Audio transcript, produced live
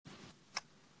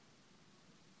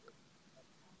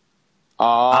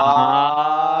Ah,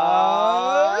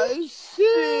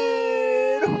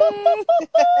 shit.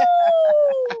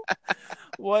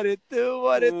 What it do?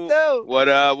 What it do? What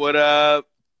up? What up?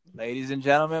 Ladies and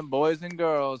gentlemen, boys and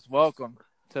girls, welcome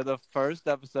to the first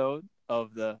episode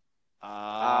of the Shit.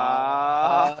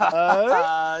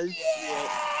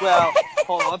 Well,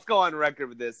 hold on. Let's go on record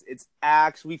with this. It's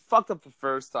actually, we fucked up the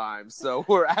first time, so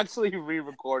we're actually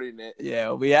re-recording it.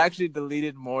 Yeah, we actually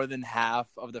deleted more than half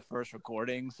of the first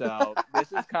recording, so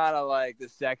this is kind of like the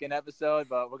second episode,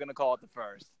 but we're going to call it the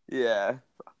first. Yeah.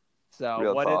 So,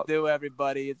 Real what talk. it do,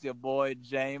 everybody? It's your boy,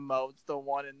 J-Mo. It's the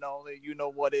one and only. You know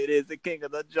what it is, the king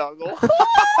of the jungle.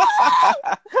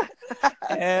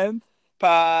 And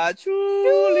Patchouli.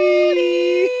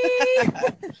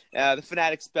 The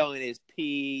phonetic spelling is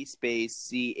P space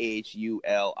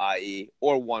CHULIE,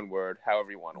 or one word,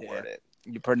 however you want to word it.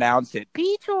 You pronounce it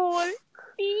Peachoy.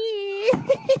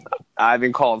 I've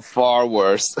been called far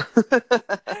worse.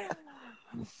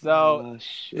 So,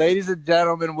 ladies and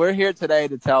gentlemen, we're here today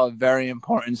to tell a very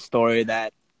important story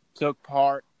that took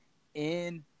part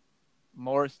in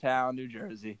Morristown, New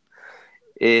Jersey.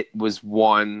 It was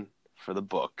one for the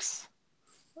books.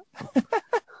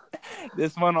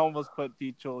 This one almost put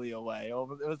Peacholi away. It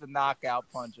was a knockout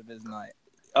punch of his night.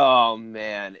 Oh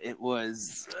man, it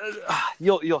was.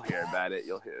 You'll hear about it.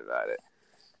 You'll hear about it.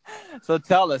 So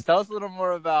tell us a little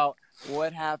more about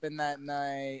what happened that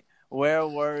night. Where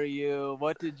were you?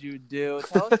 What did you do?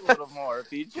 Tell us a little more,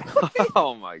 Peacholi.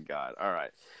 Oh my god! All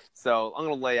right, so I'm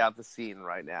gonna lay out the scene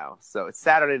right now. So it's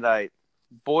Saturday night,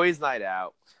 boys' night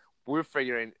out. We're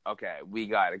figuring, okay, we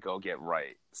gotta go get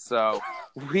right. So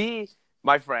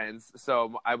my friends.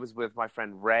 So I was with my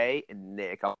friend Ray and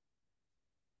Nick.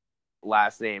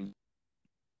 Last name.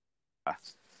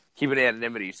 Keeping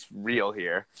anonymity real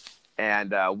here.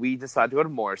 And we decided to go to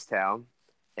Morristown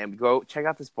and we go check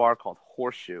out this bar called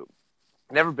Horseshoe.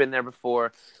 Never been there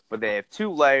before, but they have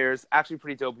 2 layers. Actually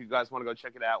pretty dope. If you guys want to go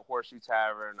check it out, Horseshoe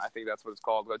Tavern. I think that's what it's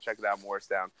called. Go check it out,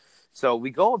 Morristown. So we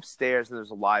go upstairs and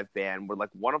there's a live band. We're like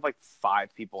one of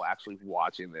 5 people actually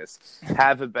watching this.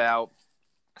 Have about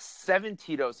 7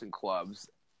 Tito's in clubs.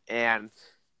 And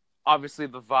obviously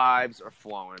the vibes are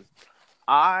flowing.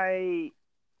 I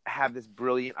have this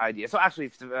brilliant idea. So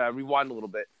actually, to rewind a little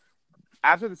bit.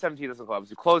 After the 7 Tito's in clubs,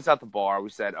 we closed out the bar.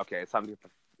 We said, okay, it's time to get the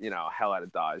hell out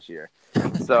of Dodge here.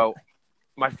 So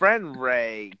my friend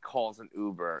Ray calls an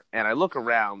Uber, and I look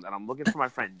around, and I'm looking for my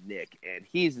friend Nick, and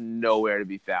he's nowhere to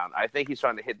be found. I think he's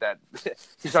trying to hit that.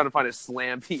 He's trying to find a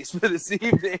slam piece for this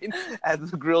evening at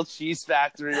the grilled cheese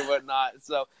factory or whatnot.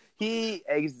 So he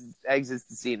exits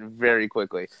the scene very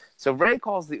quickly. So Ray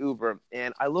calls the Uber,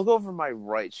 and I look over my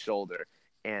right shoulder,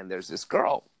 and there's this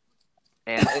girl.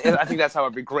 And I think that's how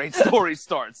every great story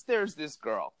starts. There's this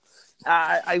girl.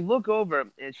 I look over,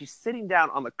 and she's sitting down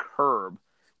on the curb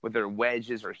with her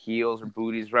wedges or heels or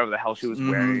booties, whatever the hell she was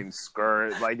wearing,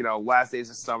 skirt. Last days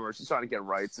of summer, she's trying to get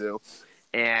right to.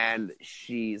 And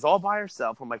she's all by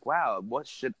herself. I'm like, wow, what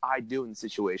should I do in the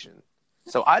situation?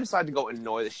 So I decided to go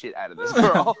annoy the shit out of this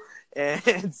girl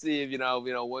and see if,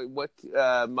 what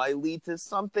might lead to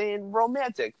something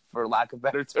romantic, for lack of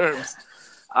better terms.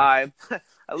 I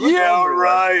look over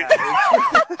right.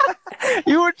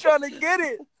 You were trying to get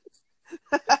it.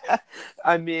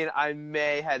 I mean, I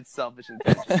may had selfish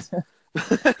intentions.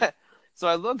 So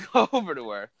I look over to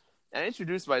her and I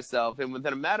introduce myself, and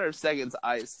within a matter of seconds,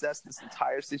 I assess this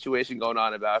entire situation going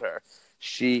on about her.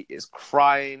 She is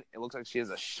crying. It looks like she has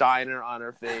a shiner on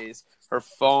her face. Her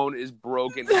phone is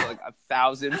broken into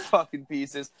 1,000 fucking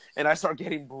pieces, and I start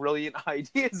getting brilliant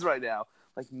ideas right now.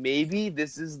 Maybe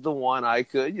this is the one I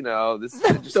could, this is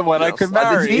just the one I could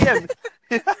marry.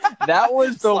 That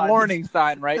was the Slide warning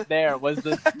sign right there, was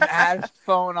the smashed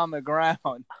phone on the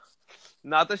ground.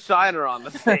 Not the shiner on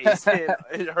the face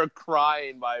and her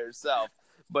crying by herself,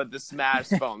 but the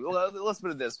smashed phone. Let's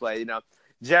put it this way,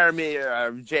 Jeremy,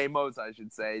 or J Modes, I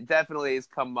should say, definitely has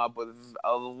come up with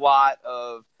a lot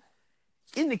of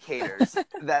indicators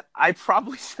that I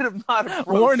probably should have not approached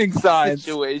warning signs.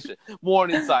 Situation.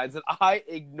 Warning signs, and I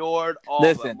ignored all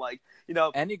of them.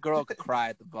 Any girl could cry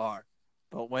at the bar,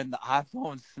 but when the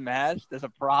iPhone's smashed, there's a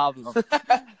problem.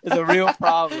 There's a real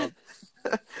problem.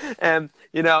 And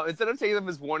instead of taking them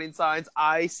as warning signs,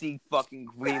 I see fucking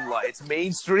green lights.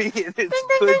 Main Street, it's good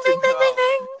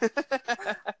to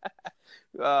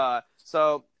go.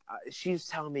 So she's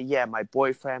telling me, yeah, my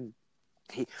boyfriend,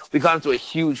 we got into a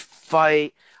huge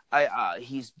fight.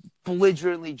 He's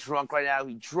belligerently drunk right now.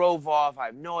 He drove off. I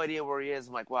have no idea where he is.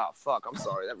 I'm like, wow, fuck, I'm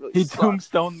sorry. That really sucks. He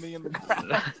tombstoned me in the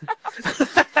ground.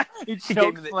 He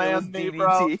choke slammed me,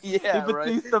 bro. Yeah, he right.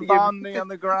 Batista bombed me on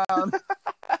the ground.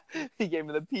 He gave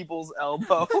me the people's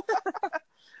elbow.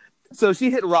 So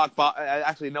she hit rock bottom.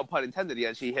 Actually, no pun intended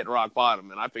yet. She hit rock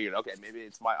bottom. And I figured, okay, maybe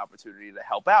it's my opportunity to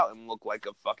help out and look like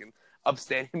a fucking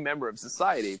upstanding member of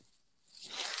society.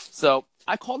 So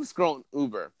I called this girl an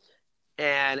Uber.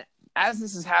 And as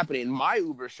this is happening, my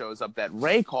Uber shows up that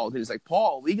Ray called. He's like,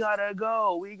 Paul, we gotta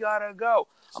go. We gotta go.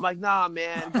 I'm like, nah,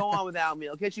 man, go on without me.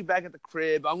 I'll get you back at the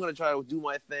crib. I'm going to try to do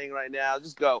my thing right now.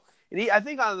 Just go. And I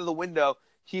think under the window,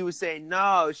 he was saying,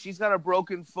 no, she's got a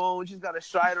broken phone. She's got a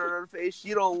shine on her face.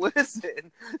 She don't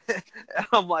listen. And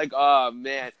I'm like, oh,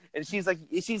 man. And she's like,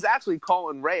 she's actually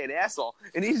calling Ray an asshole.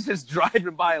 And he's just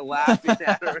driving by laughing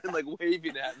at her and, like,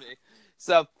 waving at me.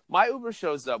 So my Uber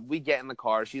shows up. We get in the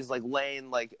car. She's, like, laying,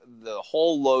 like, the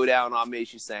whole lowdown on me.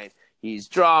 She's saying, he's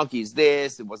drunk. He's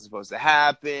this. It wasn't supposed to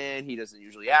happen. He doesn't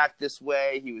usually act this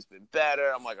way. He was been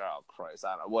better. I'm like, oh, Christ.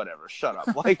 I don't know. Whatever. Shut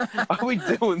up. Like, are we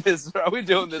doing this? Are we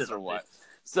doing this or what?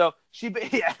 So she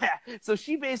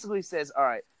basically says, all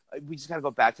right, we just got to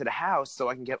go back to the house so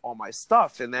I can get all my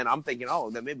stuff. And then I'm thinking, oh,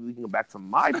 then maybe we can go back to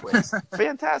my place.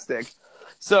 Fantastic.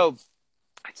 So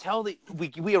I tell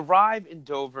we arrive in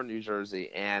Dover, New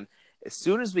Jersey, and as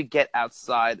soon as we get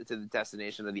outside to the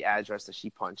destination or the address that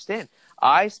she punched in,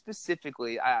 I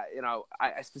specifically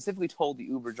told the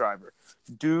Uber driver,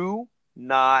 do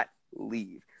not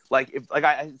leave. Like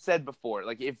I said before,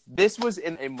 like if this was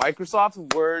in a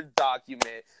Microsoft Word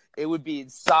document, it would be in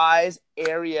size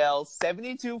Arial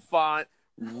 72 font,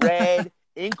 red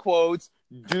in quotes.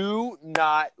 Do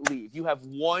not leave. You have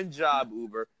one job,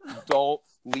 Uber. Don't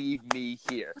leave me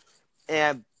here.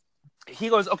 And he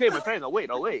goes, okay, my friend, I'll wait.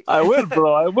 I will,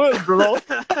 bro.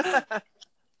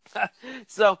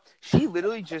 So she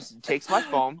literally just takes my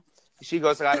phone. She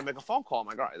goes, I got to make a phone call. I'm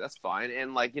like, all right, that's fine.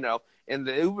 And like, you know, and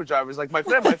the Uber driver's like, my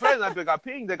friend, I got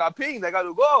pinged. I got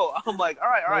to go. I'm like, all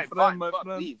right, fine.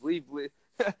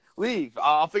 Leave.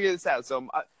 I'll figure this out. So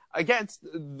against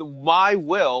my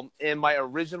will and my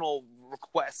original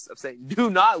request of saying,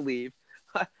 do not leave,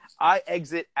 I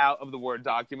exit out of the Word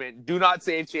document. Do not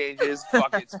save changes.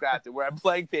 Fuck it, scrapped it. We're at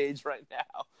blank page right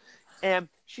now. And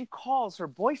she calls her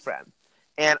boyfriend.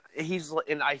 And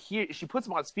I hear she puts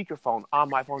him on speakerphone on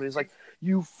my phone. He's like,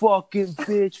 you fucking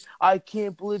bitch. I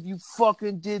can't believe you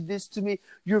fucking did this to me.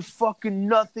 You're fucking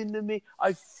nothing to me.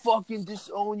 I fucking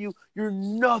disown you. You're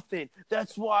nothing.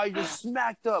 That's why you're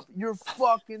smacked up. You're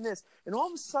fucking this. And all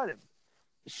of a sudden,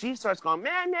 she starts going,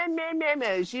 man.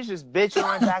 She's just bitching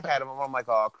right back at him. I'm like,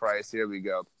 oh, Christ, here we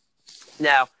go.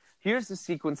 Now, here's the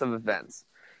sequence of events.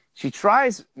 She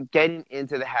tries getting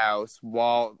into the house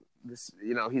while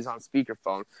he's on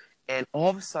speakerphone, and all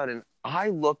of a sudden, I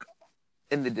look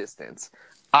in the distance.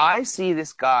 I see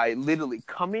this guy literally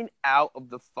coming out of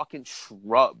the fucking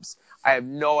shrubs. I have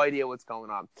no idea what's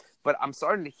going on, but I'm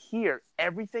starting to hear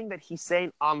everything that he's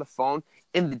saying on the phone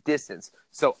in the distance.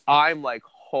 So I'm like,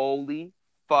 holy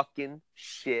fucking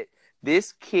shit.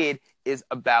 This kid is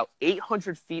about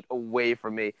 800 feet away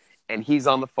from me, and he's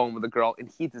on the phone with a girl, and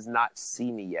he does not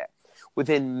see me yet.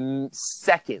 Within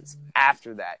seconds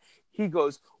after that, he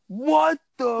goes, what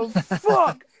the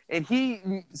fuck? And he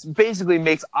basically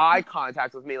makes eye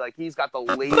contact with me like he's got the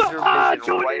laser vision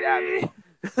right at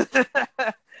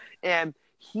me. And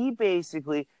he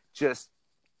basically just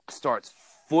starts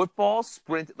football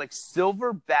sprint, like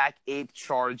silverback ape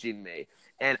charging me.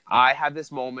 And I have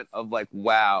this moment of like,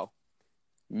 wow,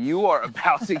 you are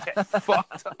about to get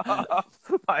fucked up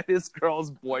by this girl's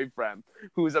boyfriend,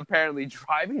 who is apparently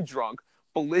driving drunk,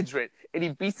 belligerent, and he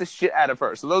beats the shit out of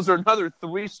her. So those are another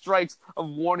 3 strikes of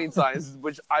warning signs,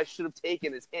 which I should have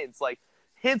taken as hints. Like,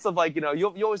 hints of like, you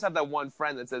always have that one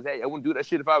friend that says, hey, I wouldn't do that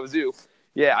shit if I was you.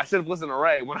 Yeah, I should have listened to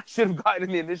Ray when I should have gotten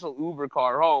in the initial Uber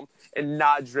car home and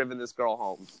not driven this girl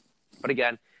home. But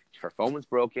again, her phone was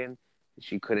broken.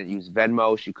 She couldn't use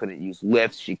Venmo. She couldn't use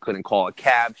Lyft. She couldn't call a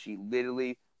cab. She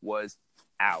literally was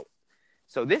out.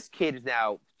 So this kid is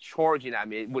now charging at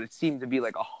me what it seemed to be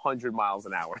like 100 miles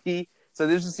an hour. So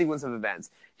there's a sequence of events.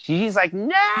 She's like,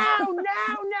 no.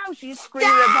 She's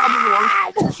screaming at the top of her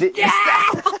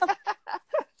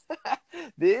lungs.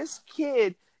 This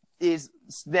kid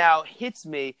now hits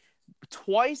me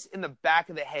twice in the back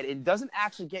of the head and doesn't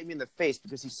actually get me in the face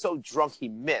because he's so drunk he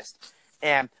missed.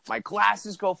 And my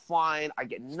glasses go flying. I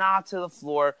get knocked to the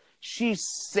floor. She's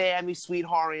Sammy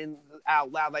sweethearting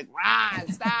out loud like, run,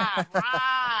 stop,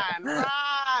 run.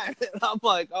 And I'm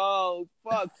like, oh,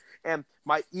 fuck. And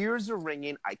my ears are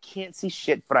ringing. I can't see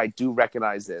shit, but I do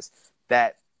recognize this,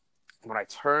 that when I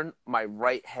turn my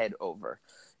right head over,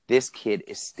 this kid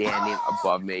is standing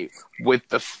above me with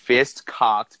the fist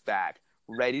cocked back,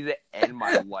 ready to end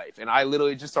my life. And I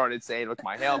literally just started saying with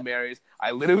my Hail Marys.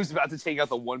 I literally was about to take out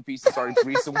the one piece and start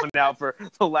greasing one out for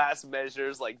the last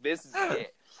measures. Like, this is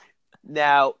it.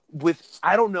 Now,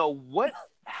 I don't know what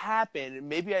happened.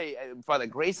 Maybe by the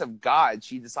grace of God,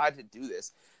 she decided to do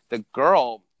this. The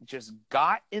girl just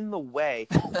got in the way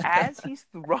as he's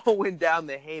throwing down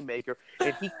the haymaker,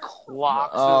 and he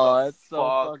clocks her the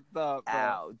fuck fucked up, bro.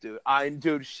 out,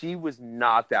 dude. She was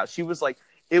knocked out. She was like,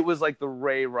 it was like the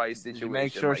Ray Rice situation. Did you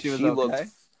make sure like, she was okay?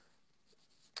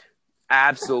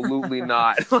 Absolutely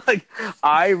not. Like,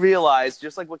 I realized,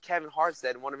 just like what Kevin Hart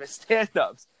said in one of his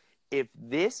stand-ups, if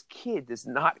this kid does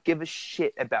not give a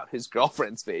shit about his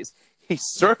girlfriend's face, he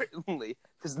certainly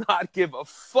does not give a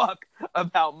fuck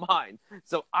about mine.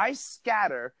 So I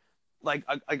scatter, like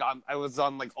I was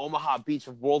on like Omaha Beach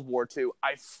of World War II.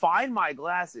 I find my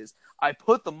glasses, I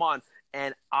put them on,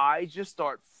 and I just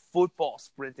start football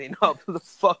sprinting up the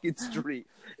fucking street.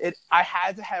 I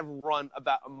had to have run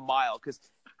about a mile, because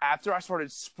after I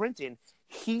started sprinting,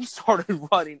 he started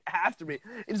running after me.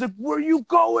 And he's like, "Where you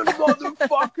going,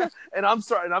 motherfucker?" And I'm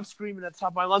screaming at the top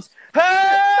of my lungs,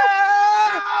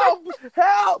 "Help!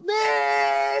 Help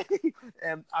me!"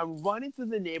 And I'm running through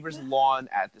the neighbor's lawn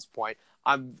at this point.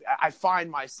 I find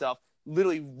myself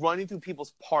literally running through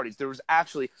people's parties. There was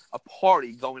actually a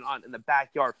party going on in the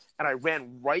backyard, and I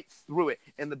ran right through it.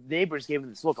 And the neighbors gave me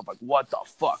this look. I'm like, "What the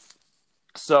fuck?"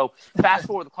 So fast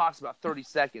forward, the clock's about 30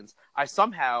 seconds. I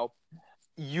somehow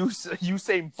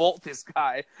Usain Bolt this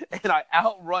guy, and I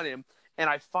outrun him, and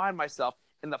I find myself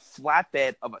in the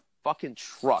flatbed of a fucking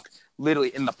truck,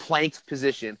 literally in the planked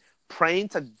position, praying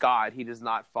to God he does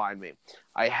not find me.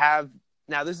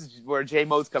 Now this is where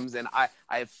J-Modes comes in. I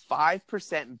have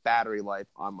 5% battery life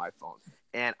on my phone,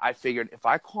 and I figured if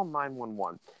I call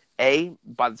 911,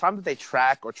 by the time that they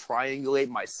track or triangulate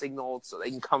my signal so they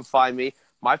can come find me,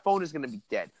 my phone is going to be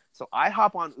dead. So I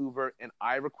hop on Uber, and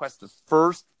I request the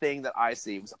first thing that I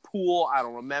see. It was a pool. I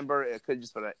don't remember. It could have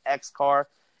just been an X car.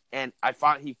 And I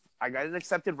got an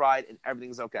accepted ride, and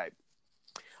everything's okay.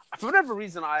 For whatever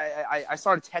reason, I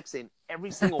started texting every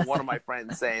single one of my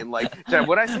friends saying, like,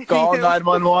 what I say? Call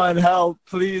 911, help,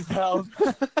 please help.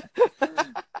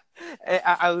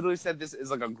 I literally said this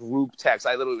is like a group text.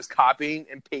 I literally was copying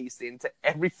and pasting to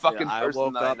every fucking person that I know. I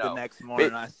woke up the next morning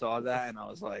and I saw that, and I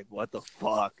was like, what the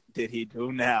fuck did he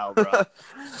do now, bro?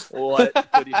 What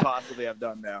could he possibly have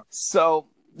done now? So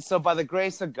by the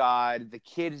grace of God, the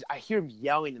kid, I hear him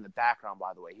yelling in the background,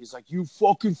 by the way. He's like, "You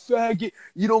fucking faggot.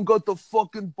 You don't got the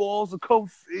fucking balls to come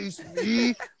face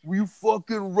me. Were you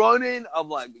fucking running?" I'm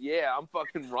like, "Yeah, I'm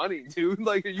fucking running, dude.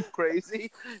 Like, are you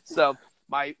crazy?" So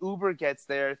my Uber gets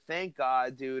there. Thank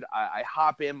God, dude. I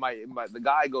hop in. The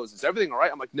guy goes, "Is everything all right?"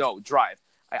 I'm like, "No, drive."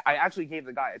 I actually gave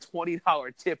the guy a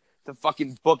 $20 tip to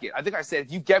fucking book it. I think I said,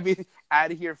 "If you get me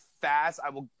out of here fast, I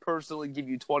will personally give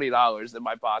you $20 in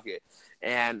my pocket."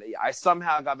 And I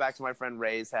somehow got back to my friend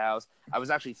Ray's house. I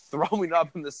was actually throwing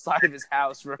up in the side of his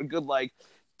house for a good,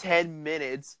 10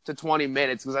 minutes to 20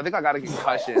 minutes because I think I got a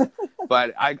concussion.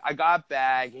 But I got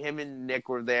back. Him and Nick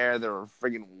were there. They were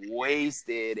friggin'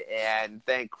 wasted. And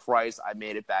thank Christ I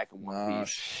made it back in one piece. Oh,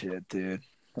 shit, dude.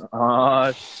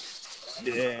 Oh,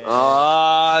 shit.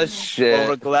 Oh, shit. Well,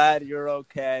 we're glad you're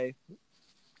okay.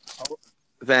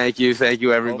 Thank you,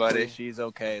 everybody. Hopefully she's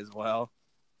okay as well.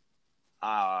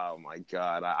 Oh, my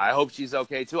God. I hope she's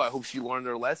okay, too. I hope she learned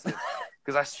her lesson.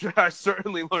 Because I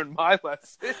certainly learned my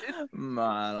lesson.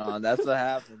 Man, that's what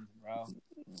happened, bro.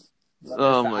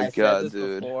 Oh, my God, I said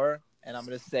this before, and I'm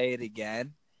going to say it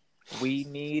again. We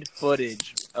need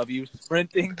footage of you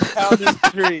sprinting down the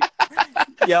street,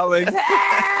 yelling,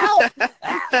 "Help!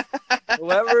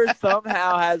 Whoever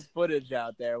somehow has footage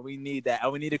out there, we need that.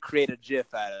 And we need to create a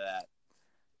GIF out of that.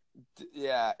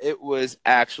 Yeah, it was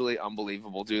actually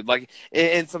unbelievable, dude. Like,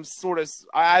 in some sort of,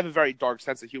 I have a very dark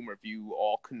sense of humor. If you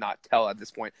all could not tell at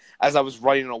this point, as I was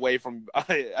running away from,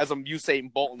 as I'm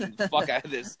Usain Bolting the fuck out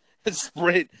of this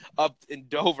sprint up in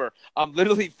Dover, I'm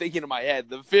literally thinking in my head,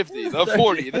 the 50, the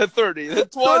 40, the 30, the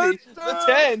 20,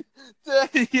 the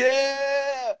 10.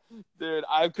 Yeah, dude,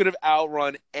 I could have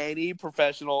outrun any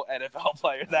professional NFL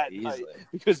player that night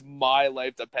because my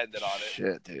life depended on it.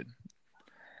 Shit, dude.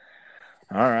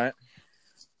 All right.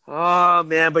 Oh,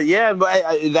 man. But yeah,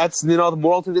 that's, the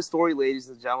moral to this story, ladies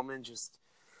and gentlemen. Just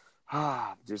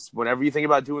whenever you think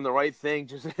about doing the right thing,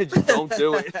 just don't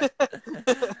do it.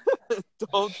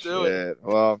 Don't do it.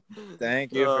 Well,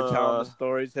 thank you for telling the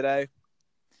story today.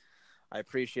 I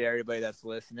appreciate everybody that's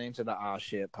listening to the Ah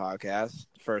Shit podcast,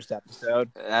 first episode.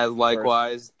 As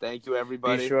likewise, thank you,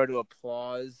 everybody. Be sure to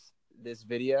applause this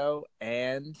video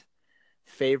and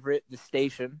favorite the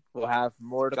station. We'll have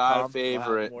more to come. Favorite.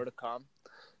 We'll have more to come.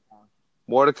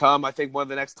 More to come. I think one of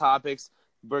the next topics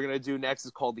we're gonna do next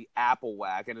is called the Apple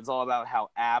Whack, and it's all about how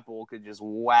Apple could just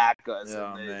whack us,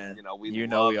 Oh, and man. we we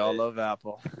love all it. love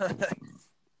Apple.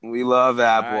 We love All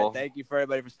Apple. right. Thank you for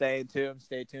everybody for staying tuned.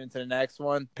 Stay tuned to the next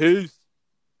one. Peace.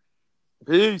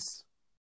 Peace.